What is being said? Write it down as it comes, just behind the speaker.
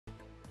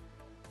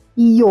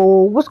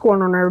Yo, what's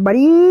going on,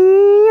 everybody?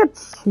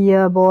 It's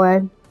your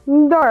boy,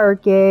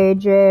 Dark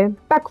AJ,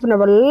 back with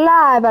another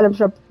live item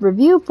shop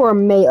review for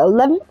May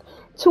 11th,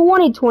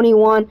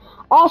 2021.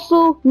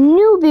 Also,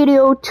 new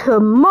video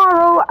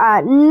tomorrow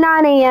at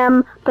 9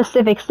 a.m.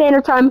 Pacific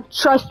Standard Time.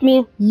 Trust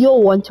me,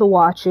 you'll want to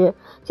watch it.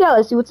 So yeah,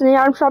 let's see what's in the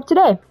item shop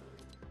today.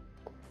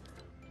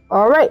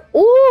 Alright,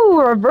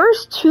 ooh,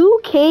 reverse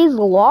 2K's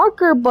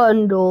locker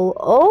bundle.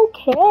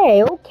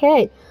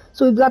 Okay.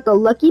 So we've got the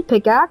lucky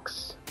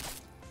pickaxe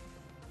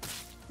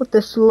with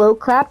the slow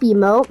clap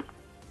emote,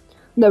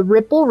 the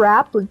ripple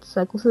wrap with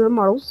cycle through the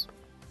models,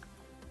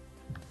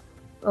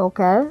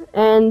 okay,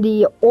 and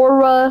the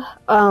aura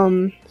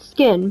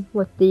skin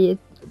with the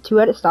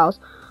 2 edit styles.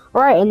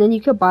 Alright, and then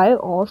you could buy it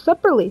all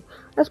separately.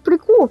 That's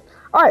pretty cool.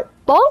 Alright,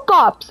 Bulk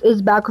Ops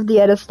is back with the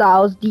edit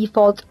styles,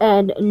 default,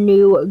 and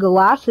new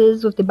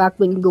glasses with the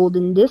backbling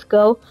golden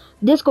disco,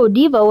 Disco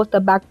Diva with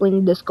the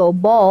backbling disco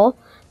ball,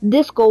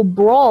 Disco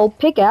Brawl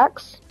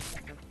pickaxe,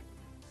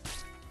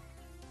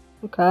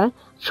 okay,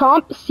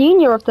 Chomp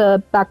Senior with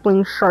the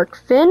backbling shark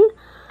fin,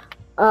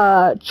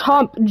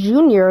 Chomp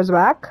Junior is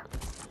back,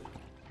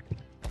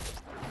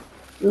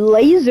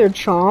 Laser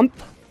Chomp,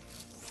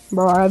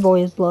 bro, I've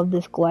always loved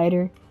this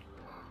glider,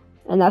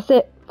 and that's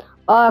it.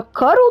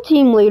 Cuddle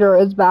Team Leader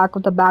is back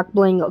with the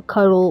backbling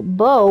Cuddle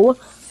Bow,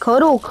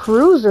 Cuddle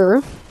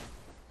Cruiser,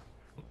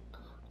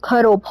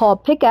 Cuddle Paw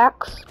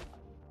Pickaxe,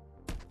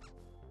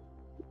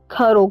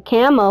 Cuddle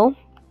Camo,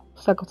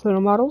 cycle through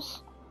the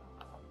models,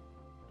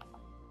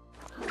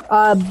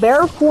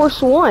 Bear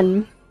Force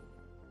 1,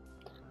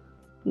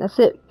 that's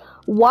it.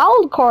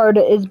 Wild Card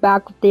is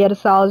back with the edit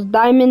styles,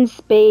 diamonds,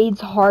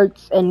 spades,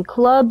 hearts, and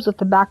clubs with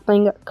the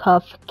backbling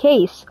cuff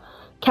case.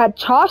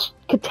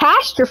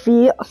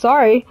 Catastrophe,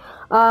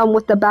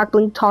 with the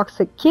backbling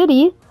toxic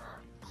kitty.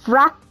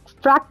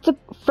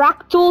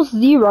 Fractal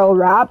Zero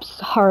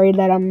wraps, sorry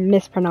that I'm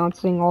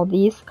mispronouncing all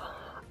these.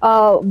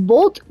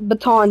 Volt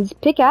Baton's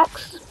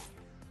pickaxe,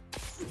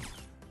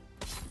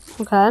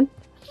 okay,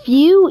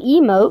 Few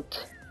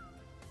emote,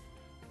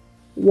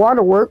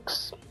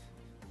 Waterworks,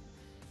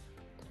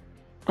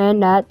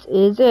 and that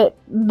is it.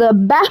 The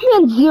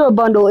Batman Zero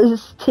bundle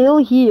is still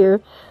here.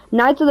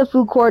 Knights of the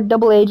Food Court,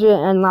 Double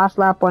Agent, and Last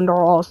Lap bundle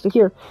are all still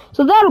here.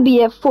 So that'll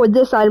be it for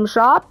this item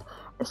shop.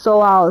 So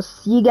I'll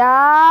see you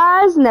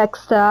guys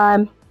next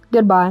time.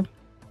 Goodbye.